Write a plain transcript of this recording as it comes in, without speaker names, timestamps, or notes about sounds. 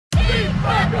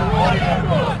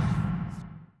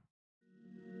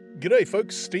G'day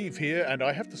folks, Steve here, and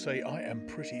I have to say I am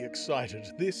pretty excited.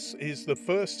 This is the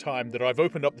first time that I've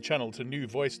opened up the channel to new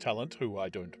voice talent, who I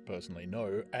don't personally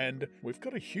know, and we've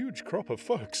got a huge crop of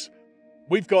folks.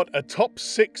 We've got a top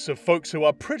 6 of folks who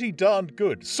are pretty darned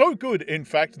good. So good, in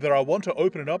fact, that I want to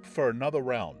open it up for another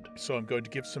round. So I'm going to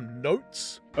give some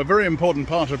notes. A very important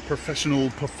part of professional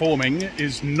performing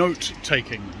is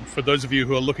note-taking. For those of you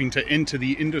who are looking to enter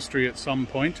the industry at some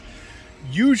point,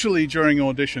 usually during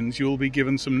auditions you'll be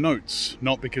given some notes,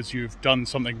 not because you've done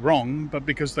something wrong, but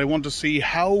because they want to see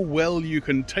how well you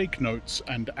can take notes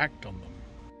and act on them.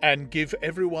 And give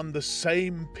everyone the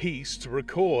same piece to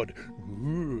record.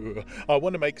 Ooh. I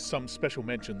want to make some special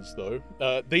mentions though.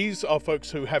 These are folks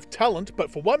who have talent,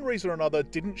 but for one reason or another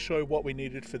didn't show what we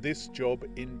needed for this job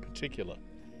in particular.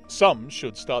 Some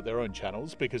should start their own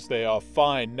channels because they are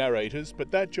fine narrators,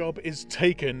 but that job is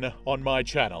taken on my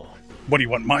channel. What do you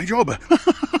want, my job?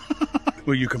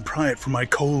 Well, you can pry it from my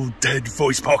cold, dead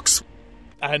voice box.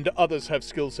 And others have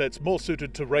skill sets more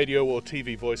suited to radio or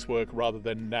TV voice work rather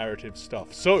than narrative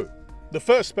stuff. So, the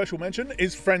first special mention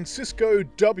is Francisco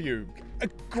W. A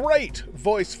great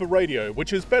voice for radio,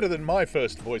 which is better than my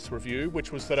first voice review,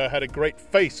 which was that I had a great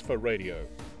face for radio.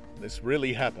 This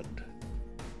really happened.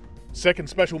 Second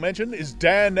special mention is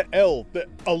Dan L.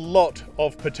 A lot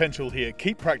of potential here.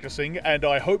 Keep practicing, and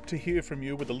I hope to hear from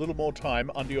you with a little more time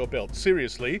under your belt.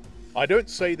 Seriously, I don't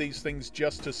say these things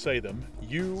just to say them.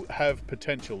 You have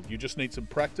potential. You just need some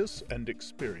practice and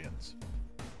experience.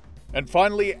 And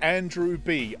finally, Andrew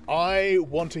B. I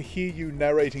want to hear you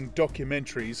narrating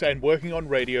documentaries and working on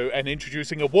radio and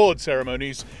introducing award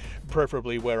ceremonies,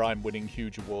 preferably where I'm winning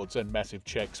huge awards and massive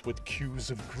checks with queues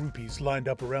of groupies lined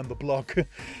up around the block.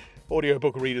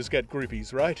 Audiobook readers get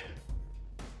groupies, right?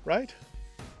 Right?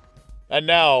 And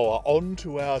now, on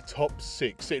to our top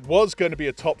 6. It was going to be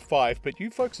a top 5, but you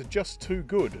folks are just too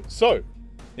good. So,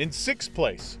 in 6th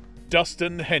place,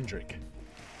 Dustin Hendrick.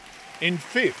 In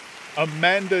 5th,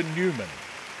 Amanda Newman.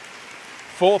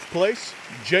 4th place,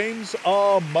 James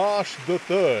R. Marsh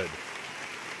III.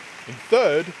 In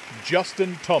 3rd,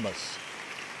 Justin Thomas.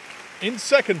 In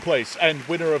 2nd place, and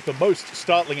winner of the most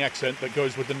startling accent that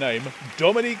goes with the name,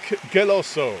 Dominique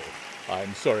Geloso.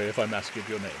 I'm sorry if I massacred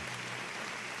your name.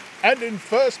 And in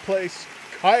 1st place,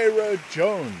 Kyra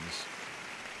Jones.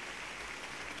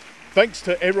 Thanks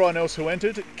to everyone else who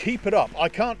entered. Keep it up. I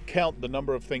can't count the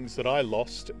number of things that I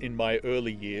lost in my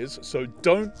early years, so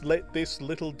don't let this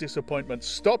little disappointment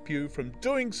stop you from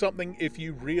doing something if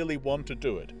you really want to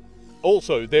do it.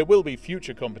 Also, there will be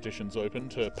future competitions open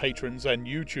to patrons and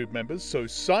YouTube members, so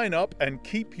sign up and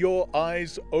keep your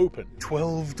eyes open.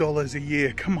 $12 a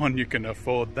year, come on, you can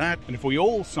afford that. And if we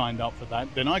all signed up for that,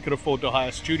 then I could afford to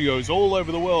hire studios all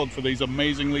over the world for these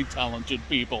amazingly talented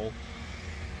people.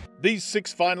 These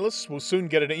 6 finalists will soon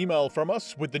get an email from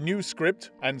us with the new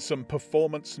script and some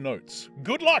performance notes.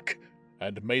 Good luck,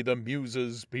 and may the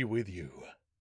muses be with you.